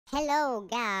Hello,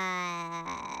 guys.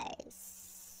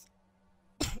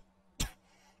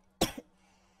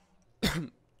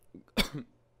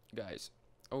 Guys,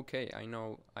 okay, I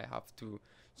know I have to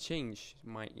change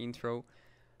my intro,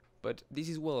 but this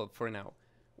is well for now.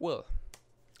 Well,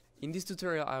 in this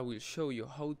tutorial I will show you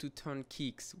how to turn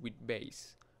kicks with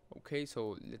bass. Okay,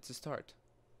 so let's start.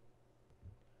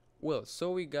 Well,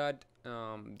 so we got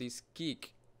this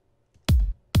kick.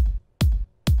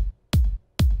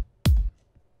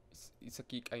 It's a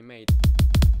kick I made,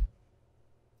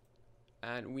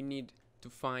 and we need to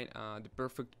find the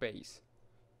perfect bass.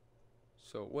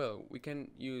 So, well, we can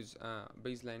use a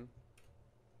bass line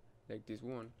like this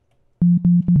one.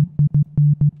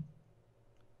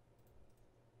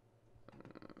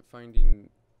 Finding,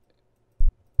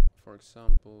 for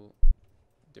example,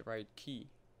 the right key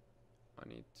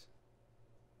on it.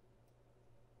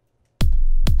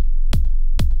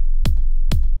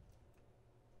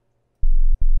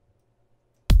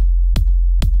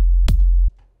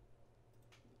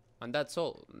 And that's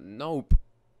all. Nope.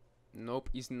 Nope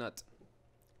is not.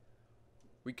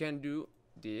 We can do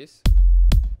this.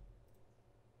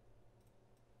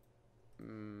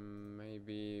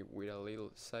 Maybe with a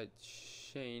little side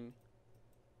chain.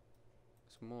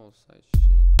 Small side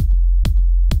chain.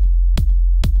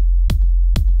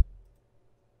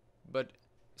 But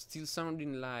still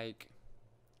sounding like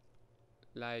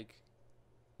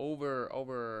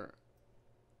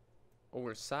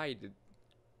oversighted.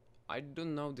 I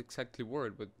don't know the exactly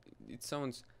word, but it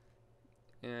sounds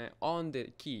on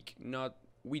the kick, not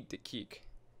with the kick.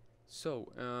 So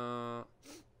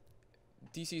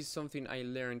this is something I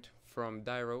learned from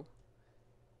Dyro.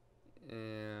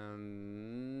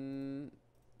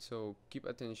 So keep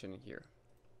attention here.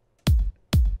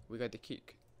 We got the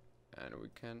kick, and we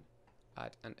can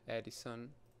add an Edison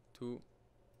to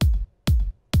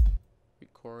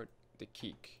record the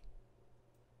kick.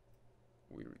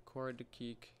 We record the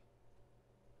kick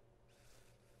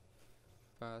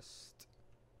fast,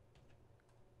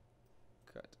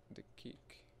 cut the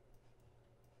kick,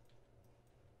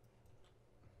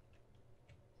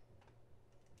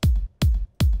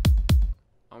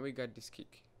 and we got this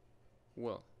kick.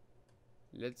 Well,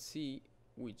 let's see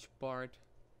which part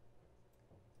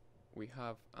we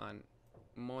have an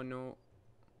mono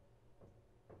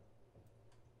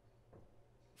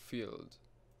field.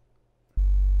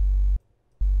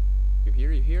 You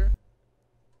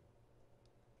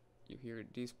hear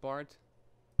this part?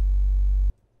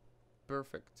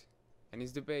 Perfect. And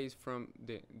it's the bass from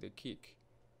the kick.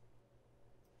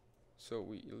 So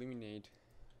we eliminate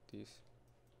this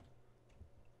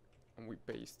and we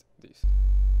paste this.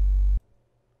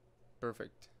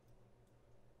 Perfect.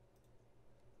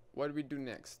 What we do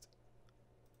next?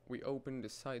 We open the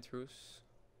citrus.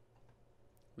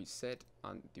 We set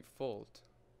on default.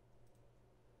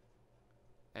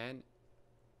 And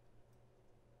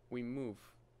we move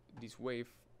this wave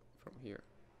from here.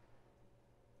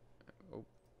 Oh,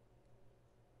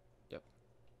 yep.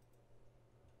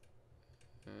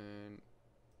 And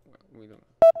well, I don't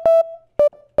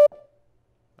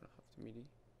have the MIDI.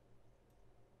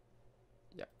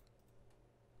 Yep.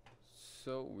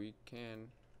 So we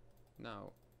can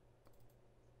now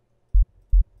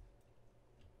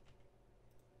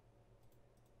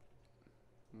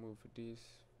move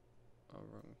this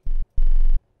around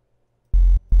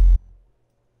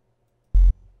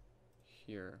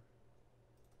here.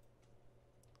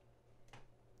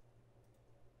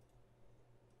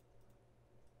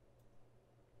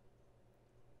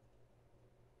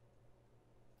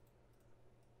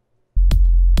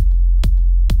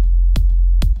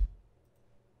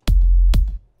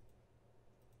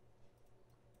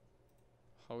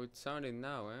 How it sounded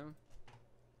now, eh? It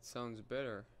sounds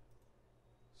better.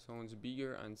 Sounds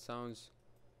bigger and sounds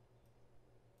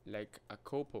like a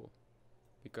couple,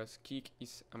 because kick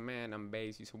is a man and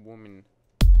bass is a woman.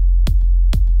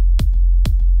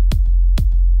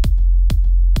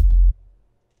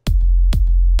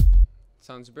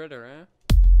 Sounds better, eh?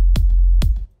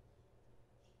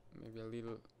 Maybe a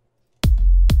little.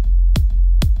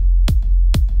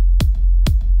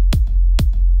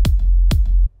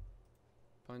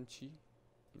 Punchy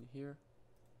in here.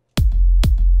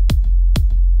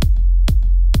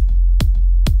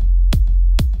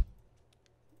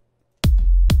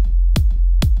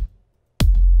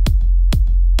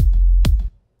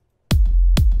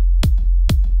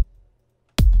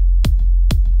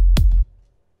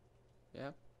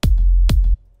 Yeah.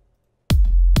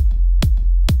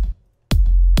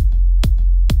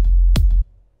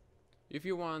 If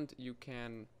you want, you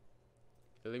can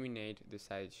eliminate the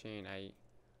side chain.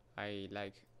 I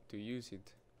like to use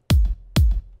it.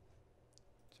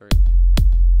 sorry,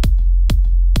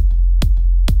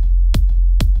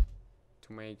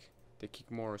 to make the kick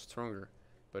more stronger.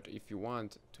 But if you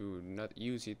want to not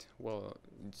use it, well,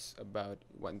 it's about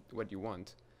what you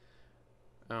want.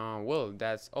 Well,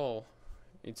 that's all.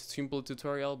 It's a simple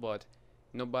tutorial, but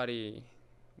nobody,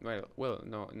 not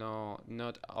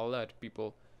a lot of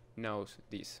people knows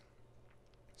this.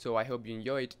 So I hope you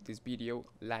enjoyed this video.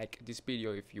 Like this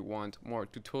video if you want more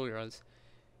tutorials.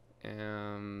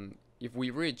 If we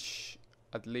reach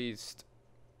at least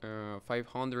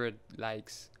 500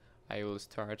 likes, I will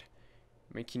start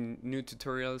making new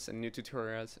tutorials and new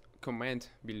tutorials. Comment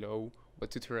below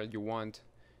what tutorial you want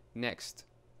next,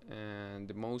 and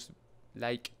the most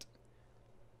liked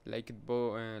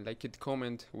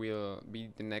comment will be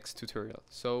the next tutorial.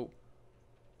 So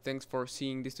thanks for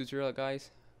seeing this tutorial,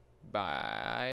 guys. Bye.